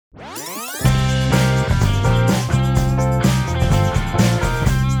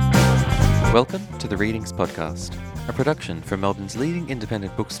Welcome to the Readings Podcast, a production from Melbourne's leading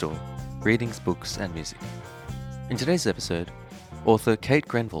independent bookstore, Readings, Books and Music. In today's episode, author Kate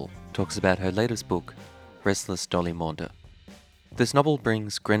Grenville talks about her latest book, Restless Dolly Maunder. This novel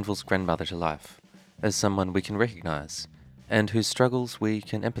brings Grenville's grandmother to life as someone we can recognise and whose struggles we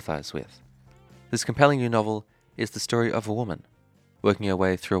can empathise with. This compelling new novel is the story of a woman working her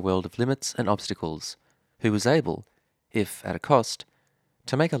way through a world of limits and obstacles who was able, if at a cost,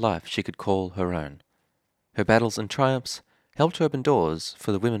 to make a life she could call her own. Her battles and triumphs helped to open doors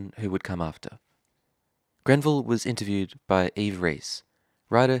for the women who would come after. Grenville was interviewed by Yves Rees,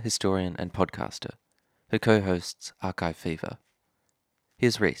 writer, historian and podcaster, who co-hosts Archive Fever.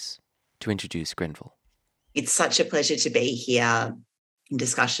 Here's Rees to introduce Grenville. It's such a pleasure to be here in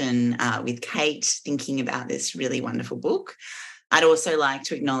discussion with Kate, thinking about this really wonderful book. I'd also like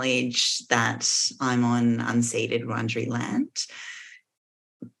to acknowledge that I'm on unceded Wurundjeri land.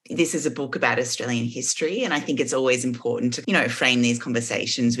 This is a book about Australian history, and I think it's always important to, frame these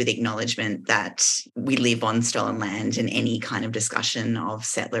conversations with acknowledgement that we live on stolen land, and any kind of discussion of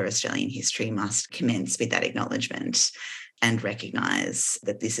settler Australian history must commence with that acknowledgement and recognise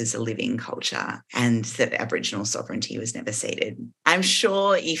that this is a living culture and that Aboriginal sovereignty was never ceded. I'm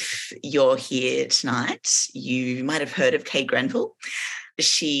sure if you're here tonight, you might have heard of Kate Grenville.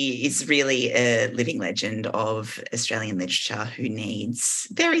 She is really a living legend of Australian literature who needs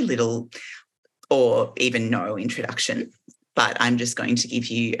very little or even no introduction. But I'm just going to give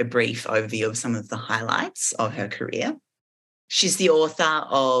you a brief overview of some of the highlights of her career. She's the author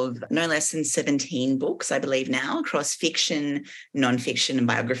of no less than 17 books, I believe now, across fiction, non-fiction and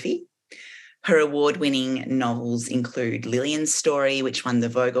biography. Her award-winning novels include Lillian's Story, which won the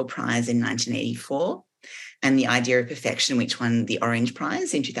Vogel Prize in 1984, and The Idea of Perfection, which won the Orange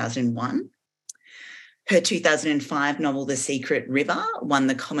Prize in 2001. Her 2005 novel, The Secret River, won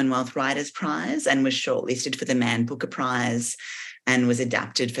the Commonwealth Writers' Prize and was shortlisted for the Man Booker Prize and was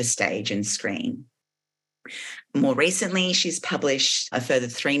adapted for stage and screen. More recently, she's published a further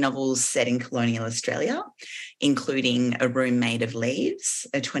 3 novels set in colonial Australia, including A Room Made of Leaves,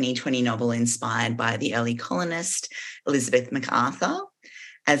 a 2020 novel inspired by the early colonist Elizabeth MacArthur,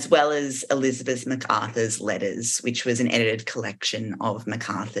 as well as Elizabeth MacArthur's Letters, which was an edited collection of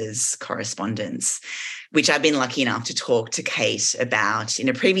MacArthur's correspondence, which I've been lucky enough to talk to Kate about in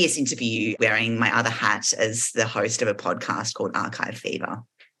a previous interview, wearing my other hat as the host of a podcast called Archive Fever.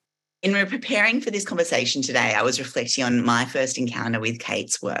 In preparing for this conversation today, I was reflecting on my first encounter with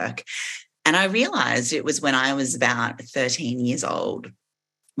Kate's work, and I realised it was when I was about 13 years old,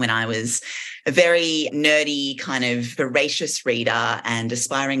 when I was a very nerdy, kind of voracious reader and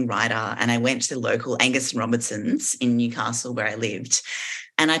aspiring writer, and I went to the local Angus and Robertson's in Newcastle where I lived,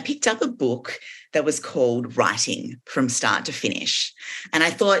 and I picked up a book that was called Writing from Start to Finish. And I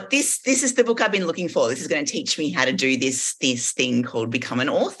thought, this is the book I've been looking for. This is going to teach me how to do this thing called become an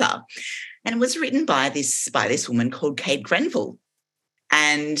author. And it was written by this woman called Kate Grenville.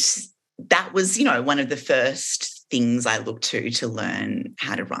 And that was, one of the first things I looked to learn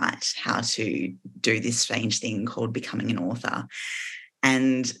how to write, how to do this strange thing called becoming an author.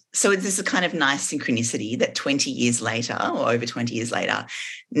 And so there's a kind of nice synchronicity that 20 years later, or over 20 years later,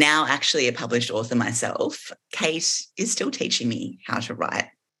 now actually a published author myself, Kate is still teaching me how to write.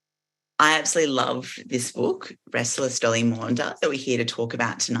 I absolutely love this book, Restless Dolly Maunder, that we're here to talk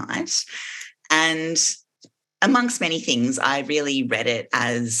about tonight. And amongst many things, I really read it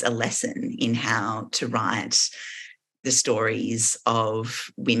as a lesson in how to write the stories of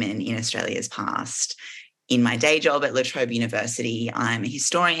women in Australia's past. In my day job at La Trobe University, I'm a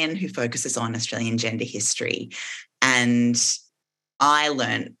historian who focuses on Australian gender history. And I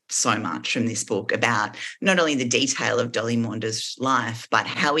learned so much from this book about not only the detail of Dolly Maunder's life, but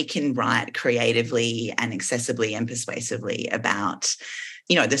how we can write creatively and accessibly and persuasively about,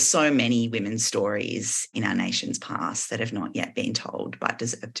 there's so many women's stories in our nation's past that have not yet been told but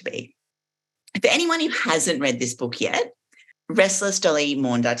deserve to be. For anyone who hasn't read this book yet, Restless Dolly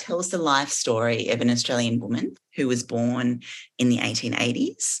Maunder tells the life story of an Australian woman who was born in the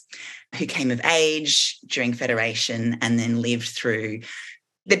 1880s, who came of age during Federation and then lived through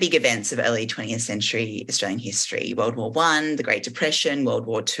the big events of early 20th century Australian history, World War I, the Great Depression, World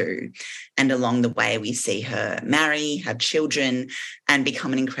War II. And along the way, we see her marry, have children, and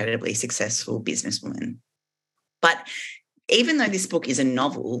become an incredibly successful businesswoman. But even though this book is a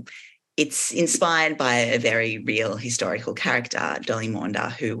novel, it's inspired by a very real historical character, Dolly Maunder,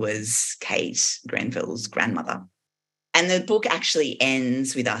 who was Kate Grenville's grandmother. And the book actually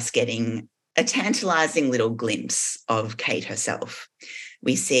ends with us getting a tantalising little glimpse of Kate herself.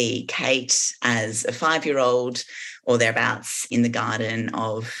 We see Kate as a 5-year-old or thereabouts in the garden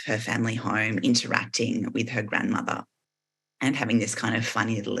of her family home interacting with her grandmother and having this kind of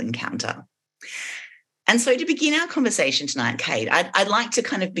funny little encounter. And so to begin our conversation tonight, Kate, I'd like to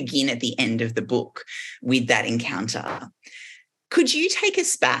kind of begin at the end of the book with that encounter. Could you take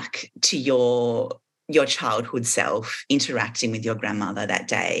us back to your childhood self interacting with your grandmother that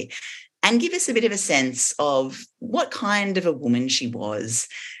day and give us a bit of a sense of what kind of a woman she was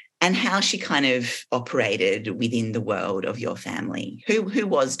and how she kind of operated within the world of your family? Who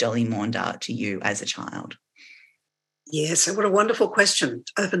was Dolly Maunder to you as a child? Yes, what a wonderful question.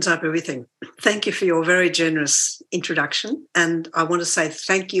 Opens up everything. Thank you for your very generous introduction. And I want to say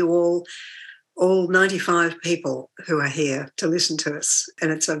thank you all 95 people who are here to listen to us.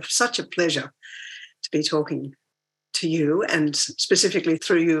 And it's such a pleasure to be talking to you and specifically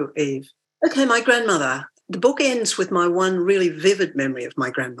through you, Eve. Okay, my grandmother. The book ends with my one really vivid memory of my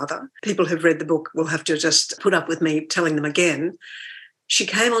grandmother. People who've read the book will have to just put up with me telling them again. She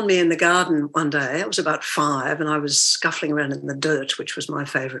came on me in the garden one day. I was about 5 and I was scuffling around in the dirt, which was my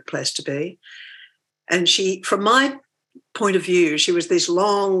favourite place to be. And she, from my point of view, she was this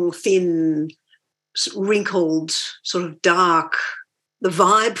long, thin, wrinkled, sort of dark. The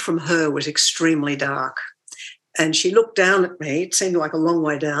vibe from her was extremely dark. And she looked down at me. It seemed like a long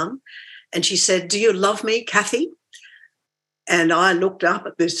way down. And she said, "Do you love me, Kathy?" And I looked up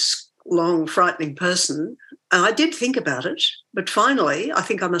at this long, frightening person. And I did think about it. But finally, I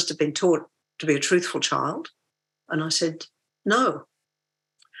think I must have been taught to be a truthful child. And I said, "No."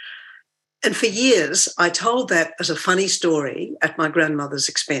 And for years, I told that as a funny story at my grandmother's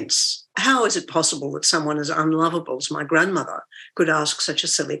expense. How is it possible that someone as unlovable as my grandmother could ask such a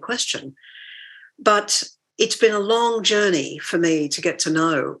silly question? But it's been a long journey for me to get to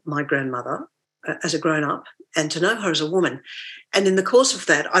know my grandmother as a grown-up and to know her as a woman. And in the course of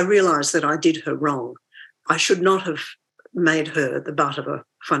that, I realised that I did her wrong. I should not have made her the butt of a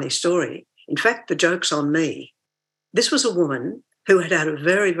funny story. In fact, the joke's on me. This was a woman who had had a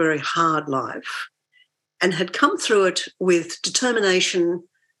very, very hard life and had come through it with determination,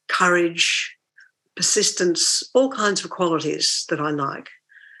 courage, persistence, all kinds of qualities that I like.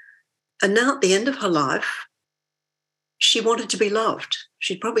 And now at the end of her life, she wanted to be loved.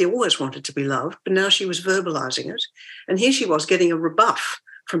 She'd probably always wanted to be loved, but now she was verbalising it. And here she was getting a rebuff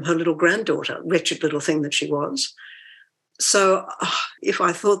from her little granddaughter, wretched little thing that she was. So if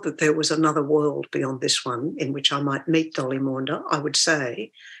I thought that there was another world beyond this one in which I might meet Dolly Maunder, I would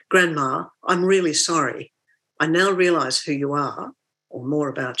say, "Grandma, I'm really sorry. I now realise who you are, or more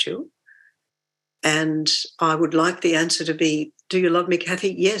about you. And I would like the answer to be, do you love me,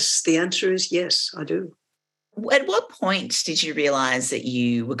 Kathy?" Yes, the answer is yes, I do. At what point did you realise that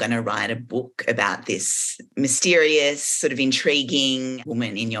you were going to write a book about this mysterious, sort of intriguing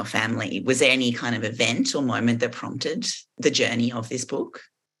woman in your family? Was there any kind of event or moment that prompted the journey of this book?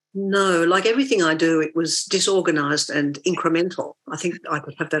 No, like everything I do, it was disorganised and incremental. I think I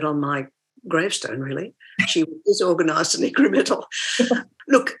could have that on my gravestone, really. She was disorganised and incremental.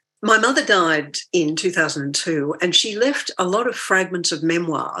 Look, my mother died in 2002 and she left a lot of fragments of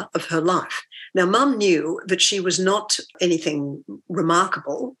memoir of her life. Now, Mum knew that she was not anything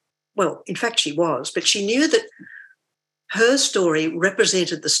remarkable. Well, in fact, she was, but she knew that her story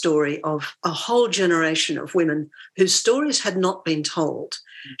represented the story of a whole generation of women whose stories had not been told.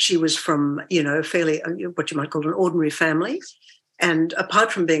 She was from, fairly what you might call an ordinary family. And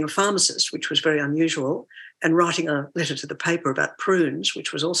apart from being a pharmacist, which was very unusual, and writing a letter to the paper about prunes,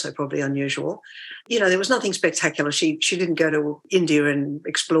 which was also probably unusual, there was nothing spectacular. She didn't go to India and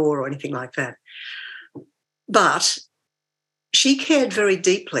explore or anything like that. But she cared very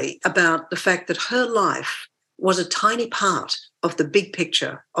deeply about the fact that her life was a tiny part of the big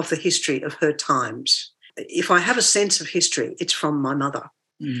picture of the history of her times. If I have a sense of history, it's from my mother.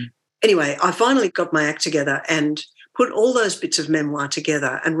 Mm. Anyway, I finally got my act together and put all those bits of memoir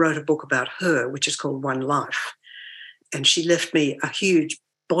together and wrote a book about her, which is called One Life. And she left me a huge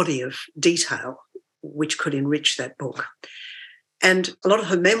body of detail which could enrich that book. And a lot of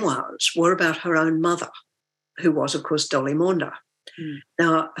her memoirs were about her own mother, who was, of course, Dolly Maunder. Mm.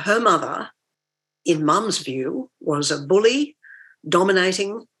 Now, her mother, in Mum's view, was a bully,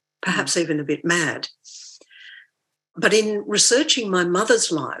 dominating, perhaps even a bit mad. But in researching my mother's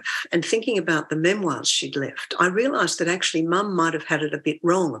life and thinking about the memoirs she'd left, I realised that actually Mum might have had it a bit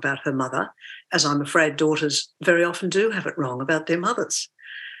wrong about her mother, as I'm afraid daughters very often do have it wrong about their mothers.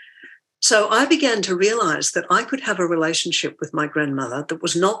 So I began to realise that I could have a relationship with my grandmother that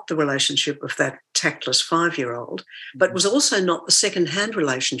was not the relationship of that tactless 5-year-old, but was also not the second-hand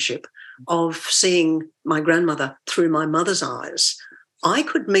relationship of seeing my grandmother through my mother's eyes, I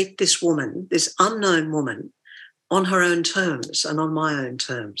could meet this woman, this unknown woman, on her own terms and on my own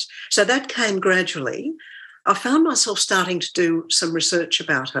terms. So that came gradually. I found myself starting to do some research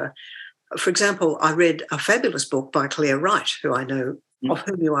about her. For example, I read a fabulous book by Claire Wright, who I know, of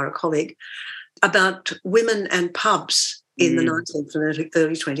whom you are a colleague, about women and pubs in the 19th and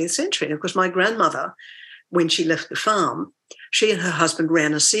early 20th century. And of course, my grandmother, when she left the farm, she and her husband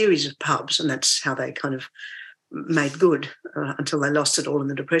ran a series of pubs, and that's how they kind of made good until they lost it all in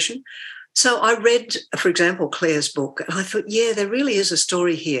the Depression. So I read, for example, Claire's book, and I thought, yeah, there really is a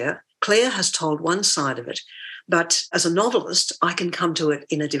story here. Claire has told one side of it, but as a novelist, I can come to it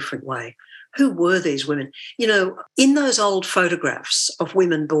in a different way. Who were these women? You know, in those old photographs of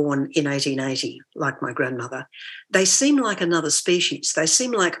women born in 1880, like my grandmother, they seem like another species. They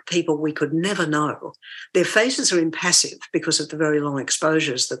seem like people we could never know. Their faces are impassive because of the very long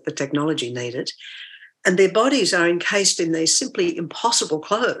exposures that the technology needed. And their bodies are encased in these simply impossible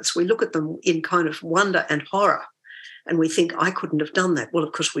clothes. We look at them in kind of wonder and horror, and we think, I couldn't have done that. Well,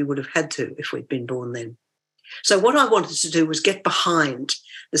 of course, we would have had to if we'd been born then. So what I wanted to do was get behind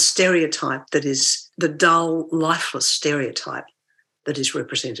the stereotype that is the dull, lifeless stereotype that is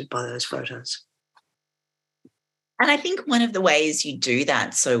represented by those photos. And I think one of the ways you do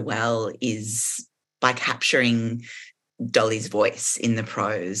that so well is by capturing Dolly's voice in the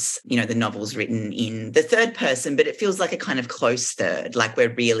prose. You know, the novel's written in the third person, but it feels like a kind of close third, like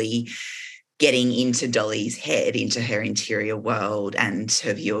we're really getting into Dolly's head, into her interior world and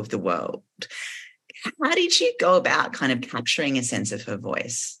her view of the world. How did you go about kind of capturing a sense of her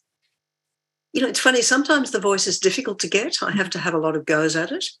voice? You know, it's funny, sometimes the voice is difficult to get. I have to have a lot of goes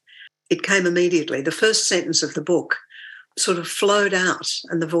at it. It came immediately. The first sentence of the book sort of flowed out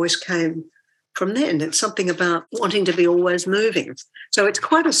and the voice came from then. It's something about wanting to be always moving. So it's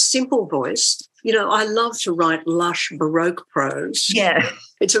quite a simple voice. You know, I love to write lush Baroque prose. Yeah.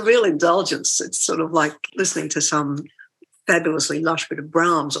 It's a real indulgence. It's sort of like listening to some fabulously lush bit of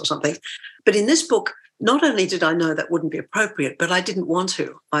Brahms or something. But in this book, not only did I know that wouldn't be appropriate, but I didn't want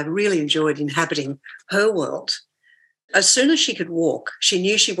to. I really enjoyed inhabiting her world. As soon as she could walk, she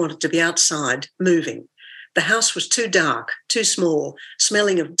knew she wanted to be outside, moving. The house was too dark, too small,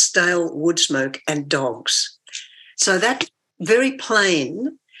 smelling of stale wood smoke and dogs. So that very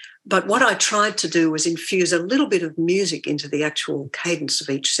plain, but what I tried to do was infuse a little bit of music into the actual cadence of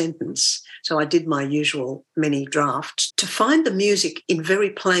each sentence. So I did my usual mini draft to find the music in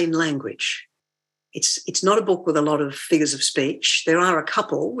very plain language. It's not a book with a lot of figures of speech. There are a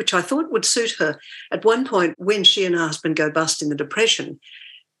couple, which I thought would suit her. At one point, when she and her husband go bust in the Depression,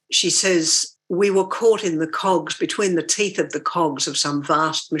 she says, we were caught in the cogs, between the teeth of the cogs of some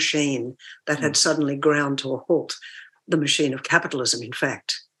vast machine that had suddenly ground to a halt, the machine of capitalism, in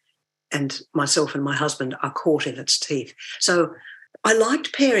fact. And myself and my husband are caught in its teeth. So I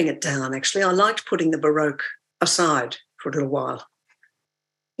liked paring it down, actually. I liked putting the Baroque aside for a little while.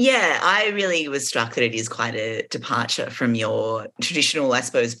 Yeah, I really was struck that it is quite a departure from your traditional, I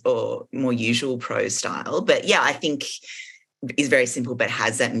suppose, or more usual prose style. But yeah, I think is very simple but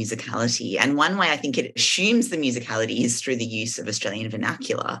has that musicality. And one way I think it assumes the musicality is through the use of Australian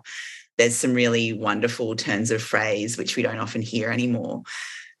vernacular. There's some really wonderful turns of phrase which we don't often hear anymore.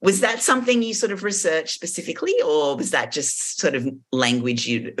 Was that something you sort of researched specifically, or was that just sort of language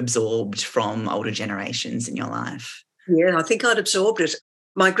you'd absorbed from older generations in your life? Yeah, I think I'd absorbed it.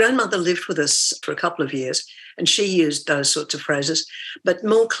 My grandmother lived with us for a couple of years and she used those sorts of phrases. But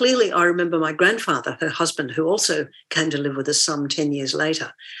more clearly, I remember my grandfather, her husband, who also came to live with us some 10 years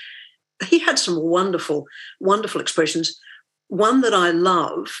later. He had some wonderful, wonderful expressions. One that I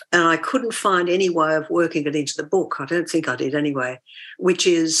love, and I couldn't find any way of working it into the book, I don't think I did anyway, which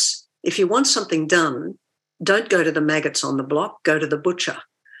is, if you want something done, don't go to the maggots on the block, go to the butcher.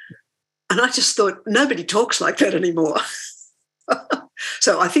 And I just thought, nobody talks like that anymore.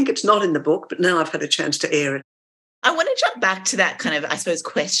 So I think it's not in the book, but now I've had a chance to air it. I want to jump back to that kind of, I suppose,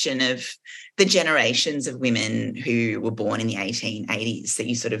 question of the generations of women who were born in the 1880s that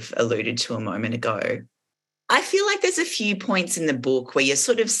you sort of alluded to a moment ago. I feel like there's a few points in the book where you're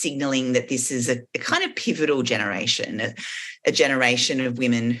sort of signalling that this is a kind of pivotal generation, a generation of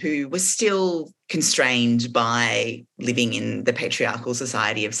women who were still constrained by living in the patriarchal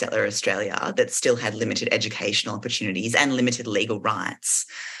society of settler Australia that still had limited educational opportunities and limited legal rights,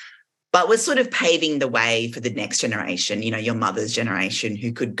 but was sort of paving the way for the next generation, you know, your mother's generation,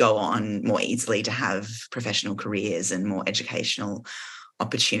 who could go on more easily to have professional careers and more educational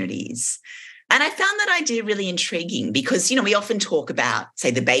opportunities. And I found that idea really intriguing because, you know, we often talk about,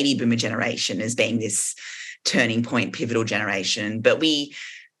 say, the baby boomer generation as being this turning point, pivotal generation, but we've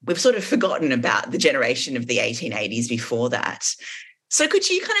sort of forgotten about the generation of the 1880s before that. So could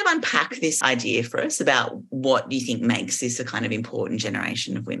you kind of unpack this idea for us about what you think makes this a kind of important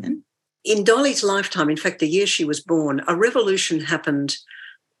generation of women? In Dolly's lifetime, in fact, the year she was born, a revolution happened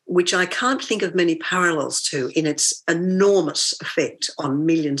which I can't think of many parallels to in its enormous effect on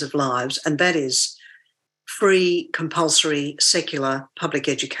millions of lives, and that is free, compulsory, secular public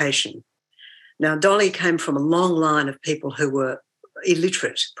education. Now, Dolly came from a long line of people who were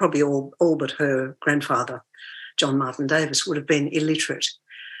illiterate, probably all but her grandfather, John Martin Davis, would have been illiterate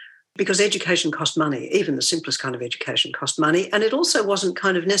because education cost money. Even the simplest kind of education cost money, and it also wasn't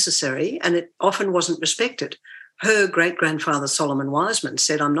kind of necessary, and it often wasn't respected. Her great-grandfather, Solomon Wiseman,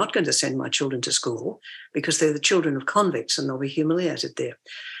 said, I'm not going to send my children to school because they're the children of convicts and they'll be humiliated there.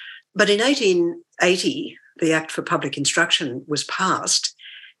 But in 1880, the Act for Public Instruction was passed,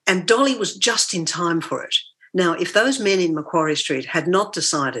 and Dolly was just in time for it. Now, if those men in Macquarie Street had not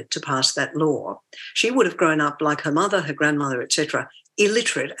decided to pass that law, she would have grown up like her mother, her grandmother, etc.,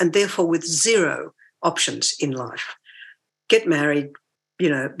 illiterate, and therefore with zero options in life. Get married,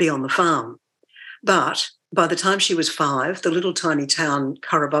 be on the farm. But by the time she was 5, the little tiny town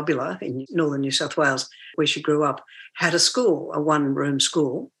Currabubula in northern New South Wales, where she grew up, had a school, a one-room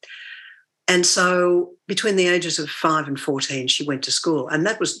school. And so between the ages of 5 and 14, she went to school. And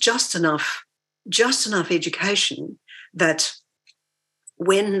that was just enough education that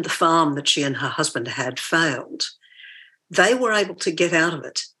when the farm that she and her husband had failed, they were able to get out of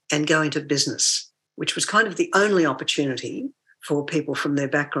it and go into business, which was kind of the only opportunity for people from their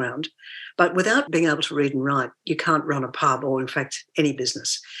background. But without being able to read and write, you can't run a pub or, in fact, any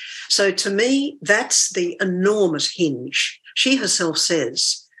business. So to me, that's the enormous hinge. She herself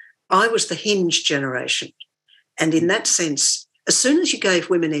says, I was the hinge generation. And in that sense, as soon as you gave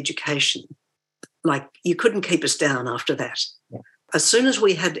women education, like you couldn't keep us down after that. Yeah. As soon as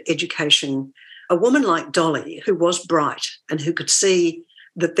we had education, a woman like Dolly, who was bright and who could see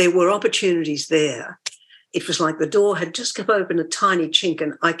that there were opportunities there, it was like the door had just come open a tiny chink,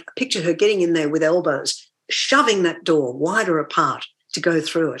 and I picture her getting in there with elbows, shoving that door wider apart to go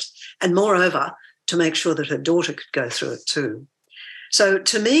through it, and moreover, to make sure that her daughter could go through it too. So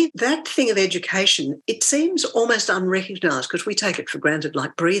to me, that thing of education, it seems almost unrecognised because we take it for granted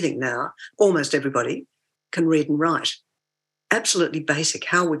like breathing now. Almost everybody can read and write. Absolutely basic.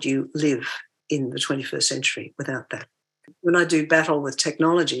 How would you live in the 21st century without that? When I do battle with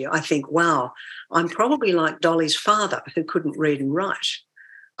technology, I think, wow, I'm probably like Dolly's father who couldn't read and write.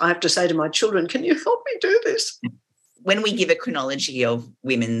 I have to say to my children, can you help me do this? When we give a chronology of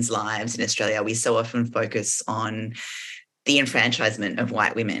women's lives in Australia, we so often focus on the enfranchisement of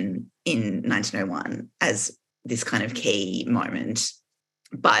white women in 1901 as this kind of key moment.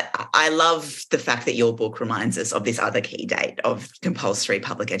 But I love the fact that your book reminds us of this other key date of compulsory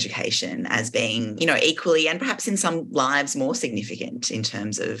public education as being, equally and perhaps in some lives more significant in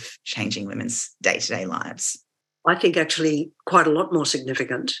terms of changing women's day-to-day lives. I think actually quite a lot more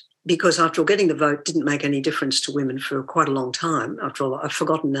significant because after all, getting the vote didn't make any difference to women for quite a long time. After all, I've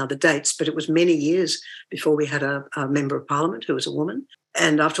forgotten now the dates, but it was many years before we had a member of parliament who was a woman.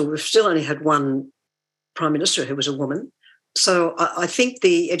 And after all, we've still only had one prime minister who was a woman. So I think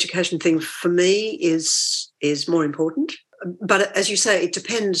the education thing for me is more important. But as you say, it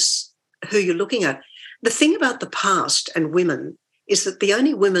depends who you're looking at. The thing about the past and women is that the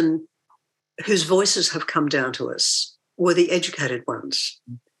only women whose voices have come down to us were the educated ones.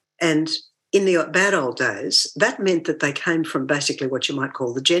 And in the bad old days, that meant that they came from basically what you might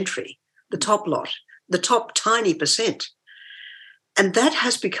call the gentry, the top lot, the top tiny percent. And that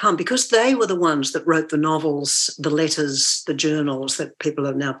has become, because they were the ones that wrote the novels, the letters, the journals that people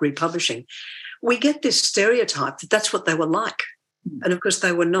are now republishing, we get this stereotype that that's what they were like. And of course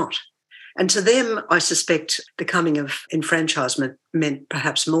they were not. And to them, I suspect the coming of enfranchisement meant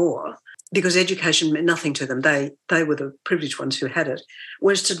perhaps more because education meant nothing to them. They were the privileged ones who had it.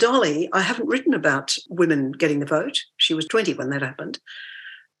 Whereas to Dolly, I haven't written about women getting the vote. She was 20 when that happened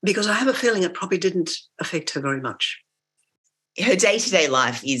because I have a feeling it probably didn't affect her very much. Her day-to-day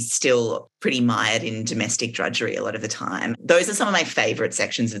life is still pretty mired in domestic drudgery a lot of the time. Those are some of my favourite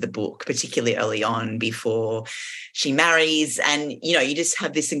sections of the book, particularly early on before she marries. And, you just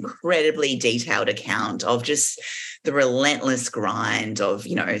have this incredibly detailed account of just the relentless grind of,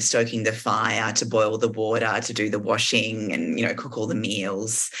 stoking the fire, to boil the water, to do the washing and, cook all the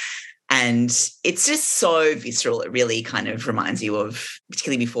meals. And it's just so visceral. It really kind of reminds you of,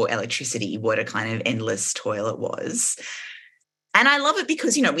 particularly before electricity, what a kind of endless toil it was. And I love it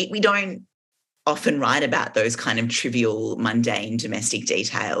because, we don't often write about those kind of trivial, mundane domestic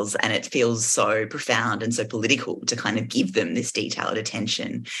details, and it feels so profound and so political to kind of give them this detailed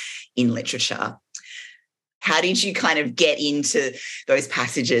attention in literature. How did you kind of get into those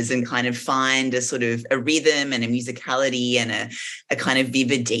passages and kind of find a sort of a rhythm and a musicality and a kind of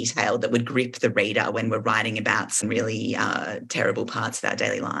vivid detail that would grip the reader when we're writing about some really terrible parts of our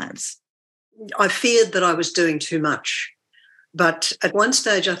daily lives? I feared that I was doing too much. But at one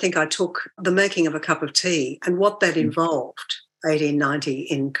stage, I think I took The Making of a Cup of Tea and what that involved, 1890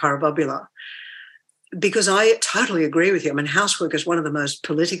 in Karabobula, because I totally agree with you. I mean, housework is one of the most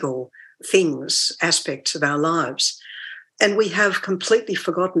political aspects of our lives. And we have completely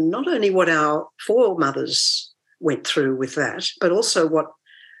forgotten not only what our foremothers went through with that, but also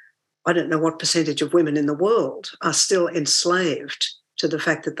I don't know what percentage of women in the world are still enslaved to the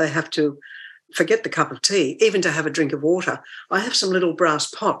fact that they have to forget the cup of tea, even to have a drink of water. I have some little brass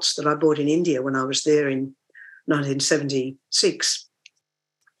pots that I bought in India when I was there in 1976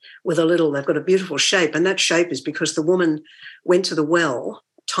 they've got a beautiful shape, and that shape is because the woman went to the well,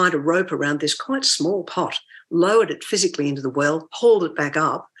 tied a rope around this quite small pot, lowered it physically into the well, hauled it back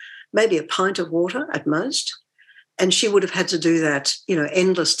up, maybe a pint of water at most, and she would have had to do that,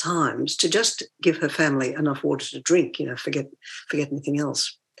 endless times to just give her family enough water to drink, forget anything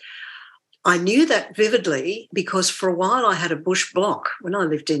else. I knew that vividly because for a while I had a bush block. When I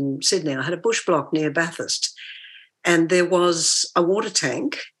lived in Sydney, I had a bush block near Bathurst, and there was a water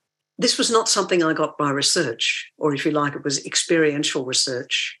tank. This was not something I got by research, or if you like, it was experiential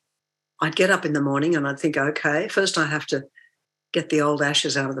research. I'd get up in the morning and I'd think, okay, first I have to get the old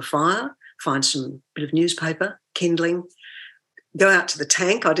ashes out of the fire, find some bit of newspaper, kindling, go out to the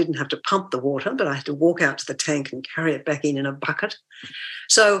tank. I didn't have to pump the water, but I had to walk out to the tank and carry it back in a bucket.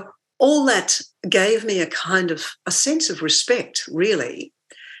 So all that gave me a sense of respect, really,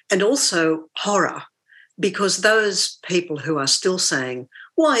 and also horror, because those people who are still saying,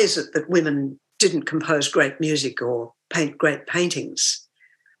 why is it that women didn't compose great music or paint great paintings?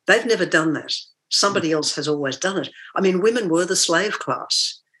 They've never done that. Somebody else has always done it. I mean, women were the slave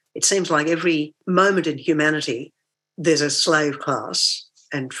class. It seems like every moment in humanity there's a slave class,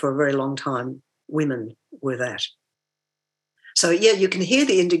 and for a very long time, women were that. So, yeah, you can hear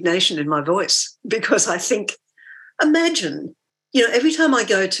the indignation in my voice because I think, imagine, every time I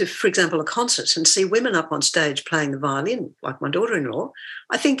go to, for example, a concert and see women up on stage playing the violin, like my daughter-in-law,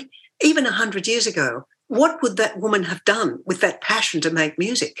 I think even 100 years ago, what would that woman have done with that passion to make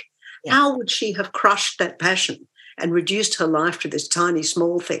music? Yeah. How would she have crushed that passion and reduced her life to this tiny,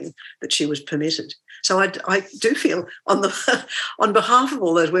 small thing that she was permitted? So I do feel, on behalf of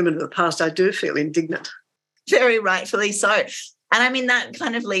all those women of the past, I do feel indignant. Very rightfully so. And I mean, that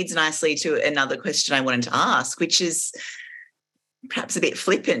kind of leads nicely to another question I wanted to ask, which is perhaps a bit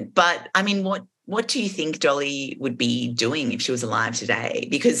flippant, but I mean, what do you think Dolly would be doing if she was alive today?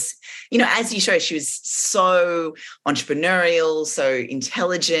 Because, as you show, she was so entrepreneurial, so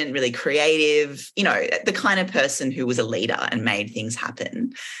intelligent, really creative, the kind of person who was a leader and made things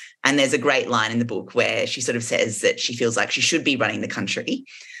happen. And there's a great line in the book where she sort of says that she feels like she should be running the country.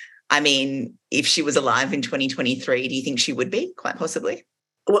 I mean, if she was alive in 2023, do you think she would be, quite possibly?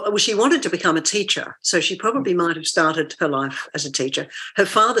 Well, she wanted to become a teacher, so she probably might have started her life as a teacher. Her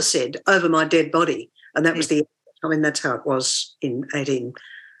father said, over my dead body, and that was that's how it was in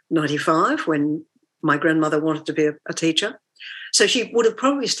 1895 when my grandmother wanted to be a teacher. So she would have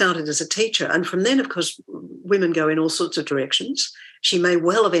probably started as a teacher, and from then, of course, women go in all sorts of directions. She may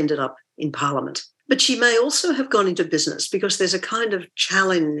well have ended up in Parliament. But she may also have gone into business because there's a kind of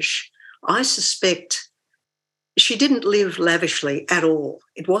challenge. I suspect she didn't live lavishly at all.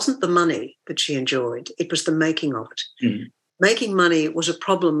 It wasn't the money that she enjoyed. It was the making of it. Mm. Making money was a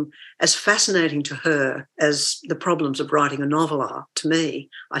problem as fascinating to her as the problems of writing a novel are to me,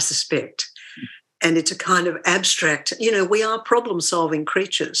 I suspect. And it's a kind of abstract, we are problem-solving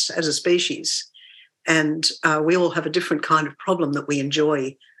creatures as a species, and we all have a different kind of problem that we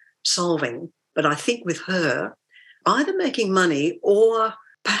enjoy solving. But I think with her, either making money or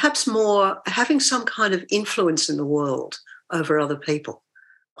perhaps more having some kind of influence in the world over other people.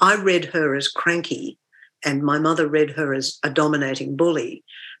 I read her as cranky and my mother read her as a dominating bully.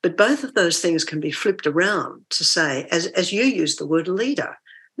 But both of those things can be flipped around to say, as you used the word leader,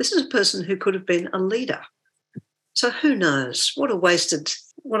 this is a person who could have been a leader. So who knows? What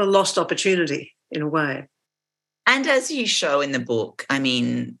a lost opportunity in a way. And as you show in the book, I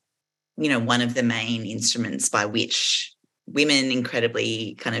mean, one of the main instruments by which women,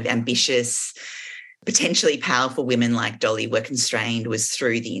 incredibly kind of ambitious, potentially powerful women like Dolly were constrained was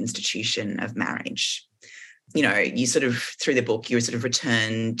through the institution of marriage. You sort of, through the book, you sort of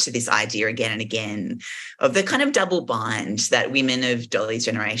return to this idea again and again of the kind of double bind that women of Dolly's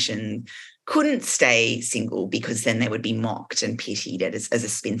generation couldn't stay single because then they would be mocked and pitied as a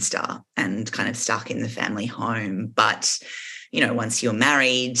spinster and kind of stuck in the family home. But, once you're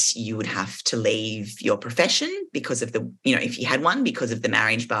married, you would have to leave your profession because of if you had one, because of the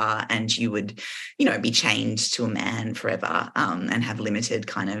marriage bar, and you would, be chained to a man forever and have limited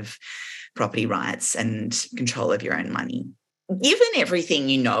kind of property rights and control of your own money. Given everything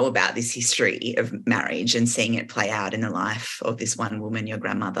you know about this history of marriage and seeing it play out in the life of this one woman, your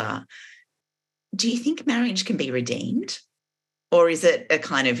grandmother, do you think marriage can be redeemed? Or is it a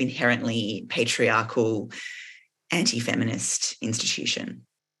kind of inherently patriarchal, anti-feminist institution?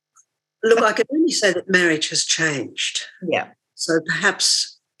 Look, I can only say that marriage has changed. Yeah. So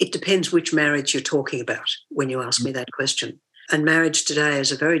perhaps it depends which marriage you're talking about when you ask me that question. And marriage today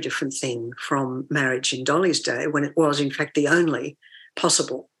is a very different thing from marriage in Dolly's day, when it was, in fact, the only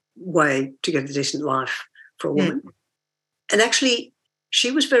possible way to get a decent life for a woman. And actually,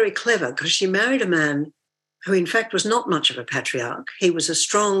 she was very clever because she married a man who, in fact, was not much of a patriarch. He was a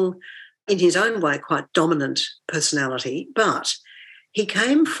strong, in his own way, quite dominant personality, but he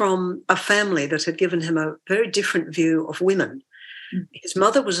came from a family that had given him a very different view of women. His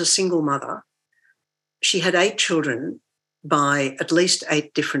mother was a single mother. She had 8 children by at least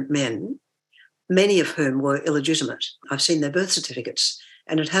 8 different men, many of whom were illegitimate. I've seen their birth certificates,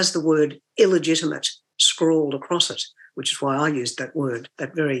 and it has the word illegitimate scrawled across it, which is why I used that word,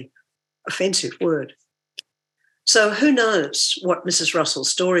 that very offensive word. So who knows what Mrs.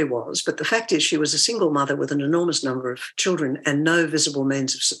 Russell's story was, but the fact is she was a single mother with an enormous number of children and no visible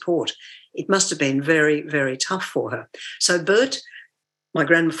means of support. It must have been very, very tough for her. So Bert, my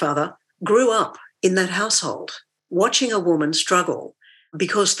grandfather, grew up in that household, watching a woman struggle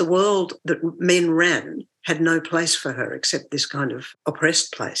because the world that men ran had no place for her except this kind of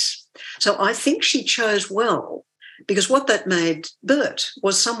oppressed place. So I think she chose well, because what that made Bert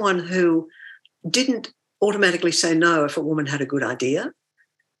was someone who didn't automatically say no if a woman had a good idea,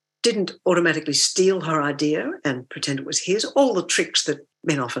 didn't automatically steal her idea and pretend it was his, all the tricks that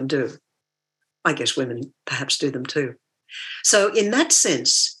men often do. I guess women perhaps do them too. So in that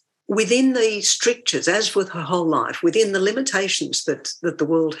sense, within the strictures, as with her whole life, within the limitations that the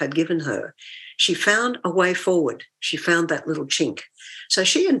world had given her, she found a way forward. She found that little chink. So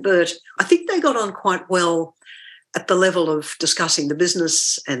she and Bert, I think they got on quite well at the level of discussing the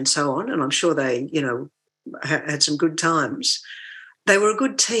business and so on, and I'm sure they, had some good times. They were a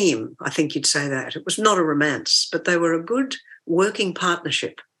good team, I think you'd say that. It was not a romance, but they were a good working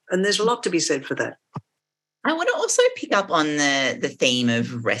partnership, and there's a lot to be said for that. I want to also pick up on the theme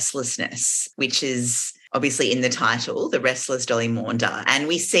of restlessness, which is obviously in the title, The Restless Dolly Maunder. And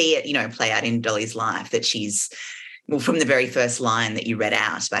we see it, play out in Dolly's life that she's, well, from the very first line that you read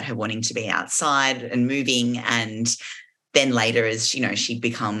out about her wanting to be outside and moving, and then later as, she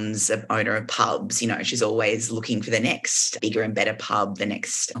becomes an owner of pubs, she's always looking for the next bigger and better pub, the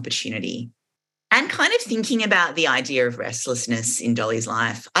next opportunity. And kind of thinking about the idea of restlessness in Dolly's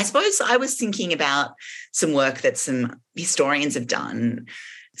life, I suppose I was thinking about some work that some historians have done,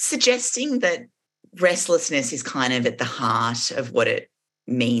 suggesting that restlessness is kind of at the heart of what it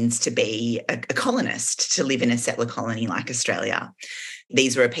means to be a colonist, to live in a settler colony like Australia.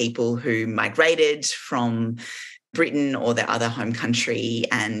 These were people who migrated from Britain or their other home country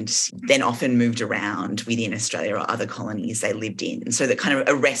and then often moved around within Australia or other colonies they lived in. So that kind of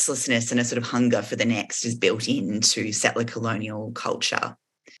a restlessness and a sort of hunger for the next is built into settler colonial culture.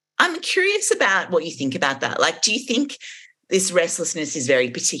 I'm curious about what you think about that. Like, do you think this restlessness is very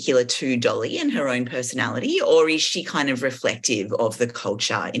particular to Dolly and her own personality, or is she kind of reflective of the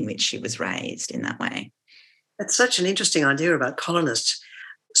culture in which she was raised in that way? That's such an interesting idea about colonists.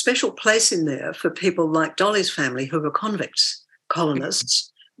 Special place in there for people like Dolly's family who were convicts,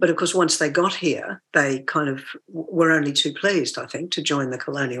 colonists. But of course, once they got here, they kind of were only too pleased, I think, to join the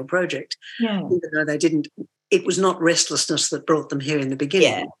colonial project. Yeah. Even though they didn't, it was not restlessness that brought them here in the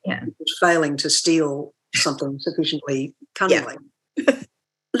beginning. Yeah. It was failing to steal something sufficiently cunningly. Yeah.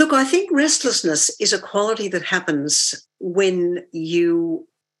 Look, I think restlessness is a quality that happens when you've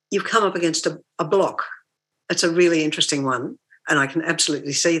come up against a block. It's a really interesting one. And I can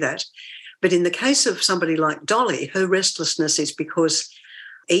absolutely see that. But in the case of somebody like Dolly, her restlessness is because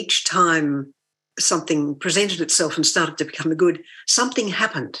each time something presented itself and started to become good, something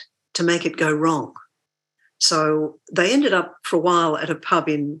happened to make it go wrong. So they ended up for a while at a pub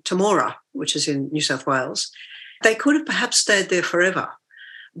in Temora, which is in New South Wales. They could have perhaps stayed there forever,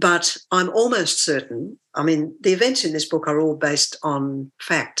 but I'm almost certain, the events in this book are all based on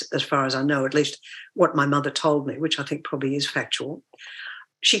fact, as far as I know, at least what my mother told me, which I think probably is factual.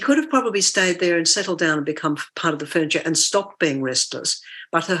 She could have probably stayed there and settled down and become part of the furniture and stopped being restless,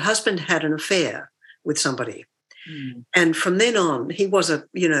 but her husband had an affair with somebody. Mm. And from then on, he was a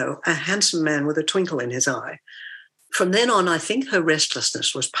handsome man with a twinkle in his eye. From then on, I think her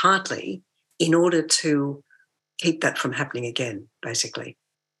restlessness was partly in order to keep that from happening again, basically.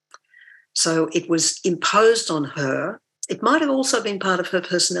 So it was imposed on her. It might have also been part of her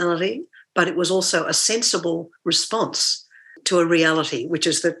personality, but it was also a sensible response to a reality, which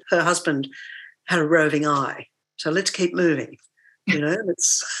is that her husband had a roving eye. So let's keep moving.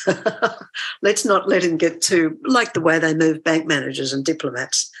 Let's not let him get too, like the way they move bank managers and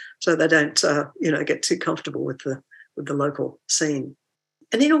diplomats, so they don't get too comfortable with the local scene.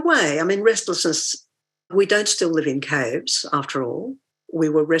 And in a way, I mean, restlessness, we don't still live in caves after all. We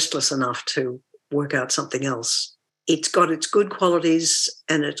were restless enough to work out something else. It's got its good qualities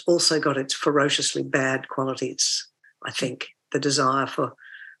and it's also got its ferociously bad qualities, I think. The desire for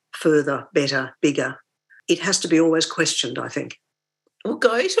further, better, bigger. It has to be always questioned, I think. We'll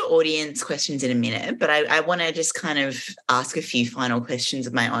go to audience questions in a minute, but I want to just kind of ask a few final questions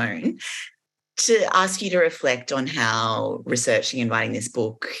of my own to ask you to reflect on how researching and writing this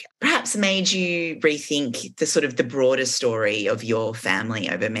book perhaps made you rethink the broader story of your family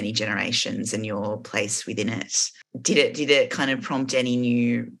over many generations and your place within it. Did it kind of prompt any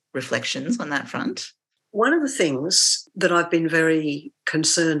new reflections on that front? One of the things that I've been very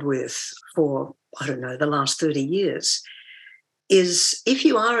concerned with for, the last 30 years is if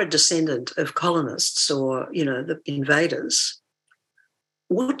you are a descendant of colonists or, the invaders,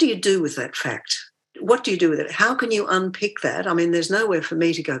 what do you do with that fact? What do you do with it? How can you unpick that? I mean, there's nowhere for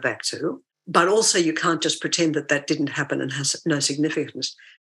me to go back to, but also you can't just pretend that didn't happen and has no significance.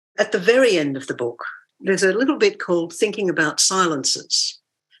 At the very end of the book, there's a little bit called Thinking About Silences.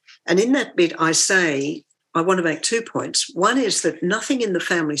 And in that bit, I say, I want to make 2 points. One is that nothing in the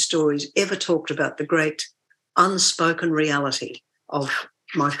family stories ever talked about the great unspoken reality of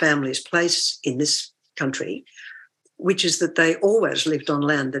my family's place in this country, which is that they always lived on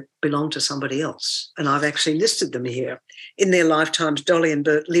land that belonged to somebody else. And I've actually listed them here. In their lifetimes, Dolly and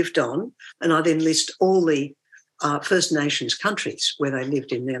Bert lived on, and I then list all the First Nations countries where they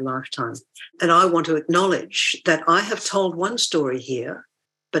lived in their lifetime. And I want to acknowledge that I have told one story here,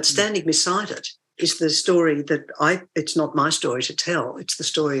 but standing beside it is the story that it's not my story to tell. It's the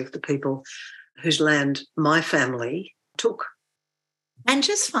story of the people whose land my family took. And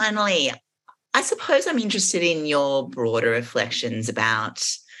just finally, I suppose I'm interested in your broader reflections about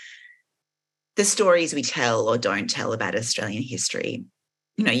the stories we tell or don't tell about Australian history.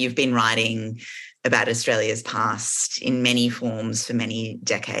 You've been writing about Australia's past in many forms for many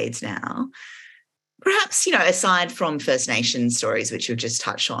decades now. Perhaps, aside from First Nations stories, which you've just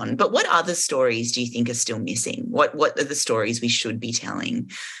touched on, but what other stories do you think are still missing? What are the stories we should be telling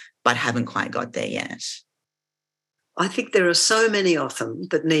but haven't quite got there yet? I think there are so many of them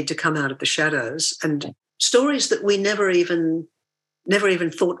that need to come out of the shadows, and stories that we never even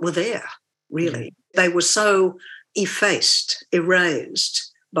thought were there, really. Mm-hmm. They were so effaced,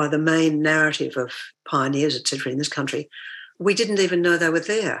 erased by the main narrative of pioneers, etc., in this country. We didn't even know they were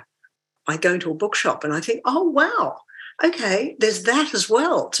there. I go into a bookshop and I think, oh, wow, okay, there's that as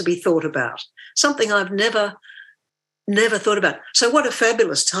well to be thought about, something I've never thought about. So what a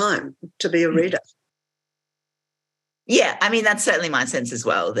fabulous time to be a reader. Yeah, I mean, that's certainly my sense as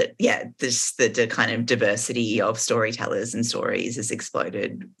well, that, the kind of diversity of storytellers and stories has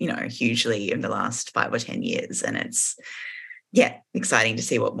exploded, hugely in the last 5 or 10 years. And it's, exciting to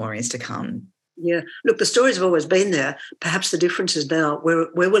see what more is to come. Yeah. Look, the stories have always been there. Perhaps the difference is now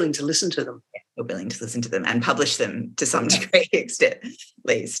we're willing to listen to them. Yeah, we're willing to listen to them and publish them to some degree, extent, at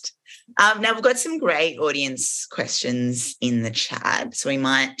least. Now, we've got some great audience questions in the chat, so we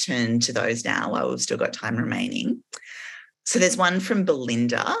might turn to those now while we've still got time remaining. So there's one from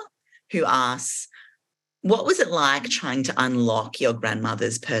Belinda who asks, what was it like trying to unlock your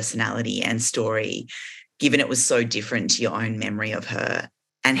grandmother's personality and story, given it was so different to your own memory of her?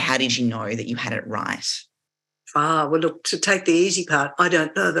 And how did you know that you had it right? Well, look, to take the easy part, I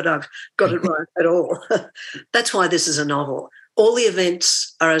don't know that I've got it right at all. That's why this is a novel. All the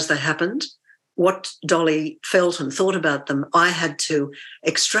events are as they happened. What Dolly felt and thought about them, I had to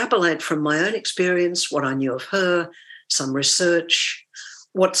extrapolate from my own experience, what I knew of her, some research,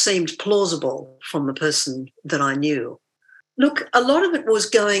 what seemed plausible from the person that I knew. Look, a lot of it was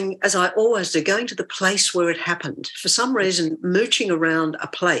going, as I always do, going to the place where it happened. For some reason, mooching around a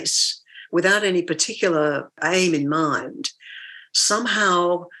place without any particular aim in mind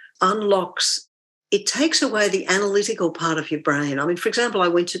somehow unlocks, it takes away the analytical part of your brain. I mean, for example, I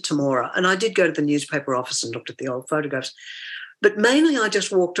went to Temora and I did go to the newspaper office and looked at the old photographs. But mainly I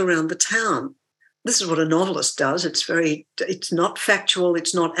just walked around the town. This is what a novelist does. It's not factual,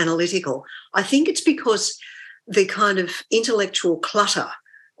 it's not analytical. I think it's because the kind of intellectual clutter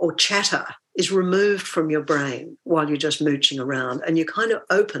or chatter is removed from your brain while you're just mooching around, and you're kind of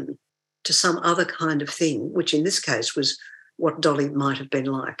open to some other kind of thing, which in this case was what Dolly might have been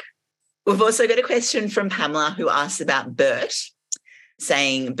like. We've also got a question from Pamela who asks about Bert,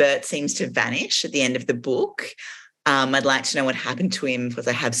 saying Bert seems to vanish at the end of the book. I'd like to know what happened to him because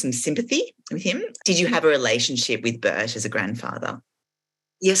I have some sympathy with him. Did you have a relationship with Bert as a grandfather?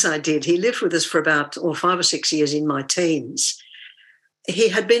 Yes, I did. He lived with us for about 5 or 6 years in my teens. He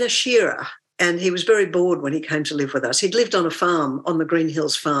had been a shearer and he was very bored when he came to live with us. He'd lived on a farm, on the Green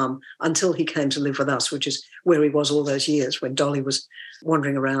Hills farm, until he came to live with us, which is where he was all those years when Dolly was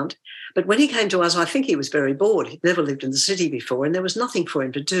wandering around. But when he came to us, I think he was very bored. He'd never lived in the city before and there was nothing for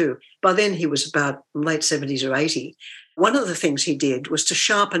him to do. By then he was about late 70s or 80. One of the things he did was to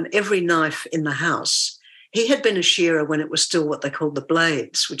sharpen every knife in the house. He had been a shearer when it was still what they called the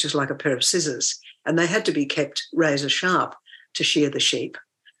blades, which is like a pair of scissors, and they had to be kept razor sharp to shear the sheep.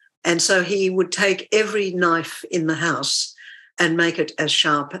 And so he would take every knife in the house and make it as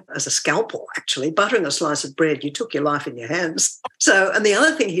sharp as a scalpel, actually. Buttering a slice of bread, you took your life in your hands. So, and the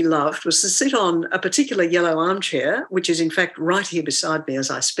other thing he loved was to sit on a particular yellow armchair, which is in fact right here beside me as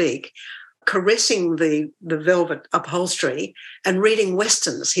I speak, caressing the velvet upholstery and reading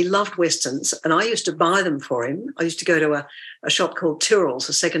Westerns. He loved Westerns, and I used to buy them for him. I used to go to a shop called Tyrrell's,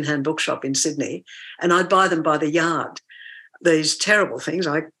 a secondhand bookshop in Sydney, and I'd buy them by the yard. These terrible things,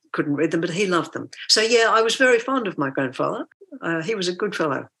 I couldn't read them, but he loved them. So, yeah, I was very fond of my grandfather. He was a good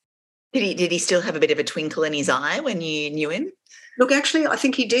fellow. Did he still have a bit of a twinkle in his eye when you knew him? Look, actually, I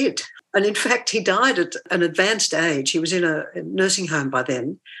think he did. And in fact, he died at an advanced age. He was in a nursing home by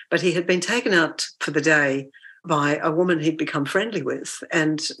then, but he had been taken out for the day by a woman he'd become friendly with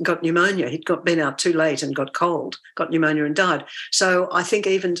and got pneumonia. He'd been out too late and got cold, got pneumonia and died. So I think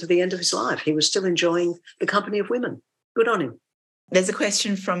even to the end of his life, he was still enjoying the company of women. Good on him. There's a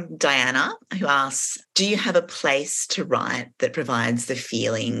question from Diana who asks, do you have a place to write that provides the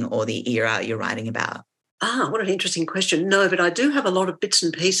feeling or the era you're writing about? What an interesting question. No, but I do have a lot of bits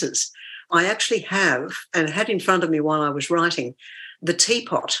and pieces. I actually have, and had in front of me while I was writing, the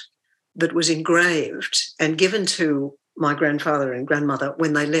teapot that was engraved and given to my grandfather and grandmother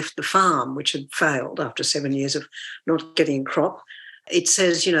when they left the farm, which had failed after 7 years of not getting a crop. It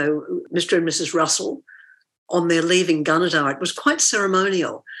says, Mr. and Mrs. Russell, on their leaving Gunnedah. It was quite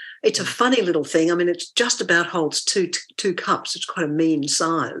ceremonial. It's a funny little thing. I mean, it just about holds two cups. It's quite a mean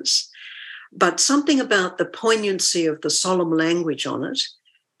size. But something about the poignancy of the solemn language on it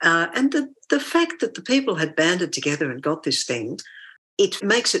and the fact that the people had banded together and got this thing, it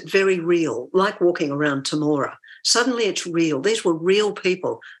makes it very real, like walking around Temora. Suddenly it's real. These were real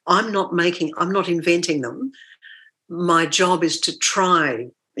people. I'm not inventing them. My job is to try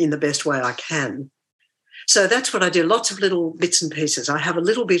in the best way I can. So that's what I do, lots of little bits and pieces. I have a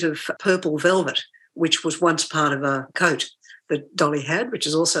little bit of purple velvet, which was once part of a coat that Dolly had, which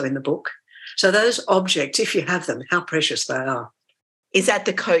is also in the book. So those objects, if you have them, how precious they are. Is that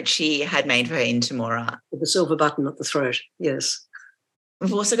the coat she had made for her in Temora? With the silver button at the throat, yes.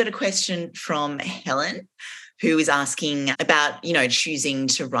 We've also got a question from Helen who is asking about, choosing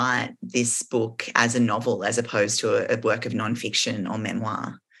to write this book as a novel as opposed to a work of nonfiction or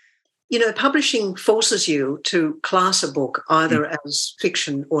memoir. Publishing forces you to class a book either as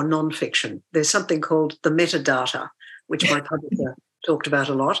fiction or non-fiction. There's something called the metadata, which my publisher talked about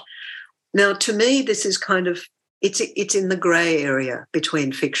a lot. Now, to me, this is kind of, it's in the grey area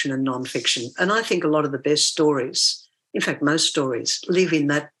between fiction and non-fiction. And I think a lot of the best stories, in fact, most stories, live in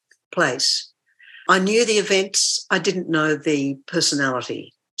that place. I knew the events. I didn't know the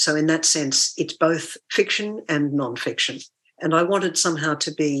personality. So in that sense, it's both fiction and non-fiction. And I wanted somehow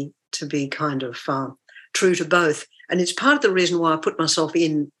to be kind of true to both. And it's part of the reason why I put myself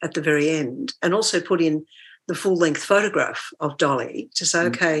in at the very end and also put in the full-length photograph of Dolly to say,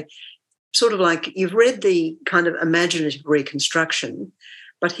 okay, sort of like you've read the kind of imaginative reconstruction,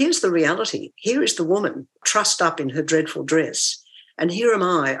 but here's the reality. Here is the woman trussed up in her dreadful dress. And here am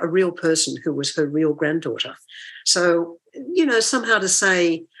I, a real person who was her real granddaughter. So, somehow to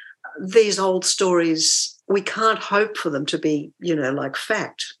say these old stories, we can't hope for them to be, like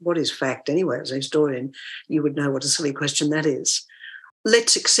fact. What is fact anyway? As a historian, you would know what a silly question that is.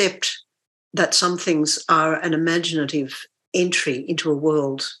 Let's accept that some things are an imaginative entry into a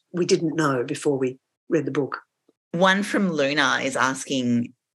world we didn't know before we read the book. One from Luna is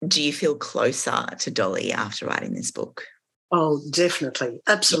asking, do you feel closer to Dolly after writing this book? Oh, definitely.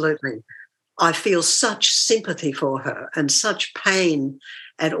 Absolutely. I feel such sympathy for her and such pain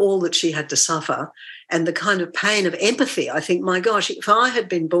at all that she had to suffer, and the kind of pain of empathy. I think, my gosh, if I had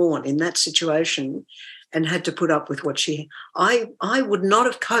been born in that situation and had to put up with what I would not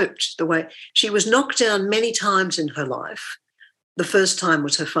have coped the way she was knocked down many times in her life. The first time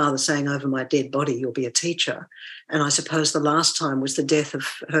was her father saying, "Over my dead body, you'll be a teacher." And I suppose the last time was the death of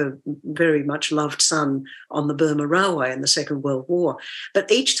her very much loved son on the Burma Railway in the Second World War.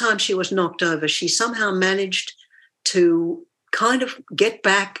 But each time she was knocked over, she somehow managed to kind of get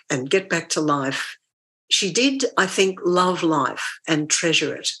back to life. She did, I think, love life and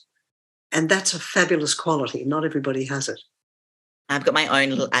treasure it. And that's a fabulous quality. Not everybody has it. I've got my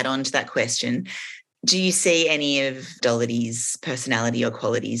own little add-on to that question. Do you see any of Dolly's personality or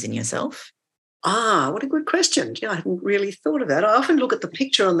qualities in yourself? What a good question. I hadn't really thought of that. I often look at the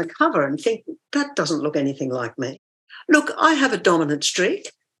picture on the cover and think, that doesn't look anything like me. Look, I have a dominant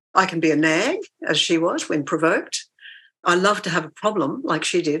streak. I can be a nag, as she was, when provoked. I love to have a problem like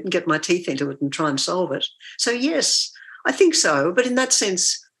she did and get my teeth into it and try and solve it. So, yes, I think so. But in that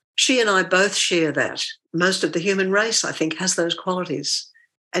sense, she and I both share that. Most of the human race, I think, has those qualities.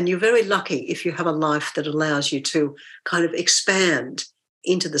 And you're very lucky if you have a life that allows you to kind of expand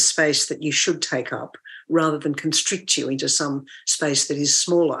into the space that you should take up rather than constrict you into some space that is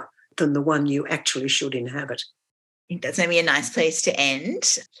smaller than the one you actually should inhabit. I think that's maybe a nice place to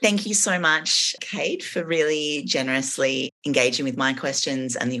end. Thank you so much, Kate, for really generously engaging with my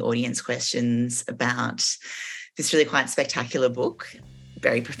questions and the audience questions about this really quite spectacular book.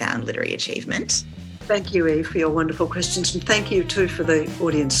 Very profound literary achievement. Thank you, Eve, for your wonderful questions. And thank you, too, for the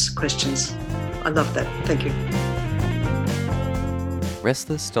audience questions. I love that. Thank you.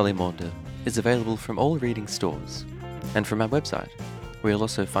 Restless Dolly Maunder is available from all reading stores and from our website, where you'll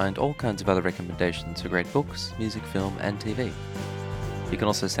also find all kinds of other recommendations for great books, music, film and TV. You can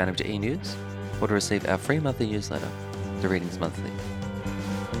also sign up to e-news or to receive our free monthly newsletter, The Readings Monthly.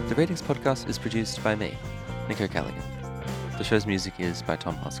 The Readings podcast is produced by me, Nico Callaghan. The show's music is by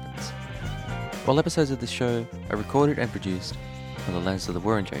Tom Hoskins. All episodes of this show are recorded and produced on the lands of the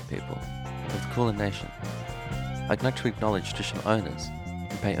Wurundjeri people of the Kulin Nation. I'd like to acknowledge traditional owners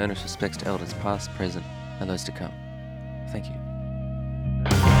and pay earnest respects to elders past, present, and those to come. Thank you.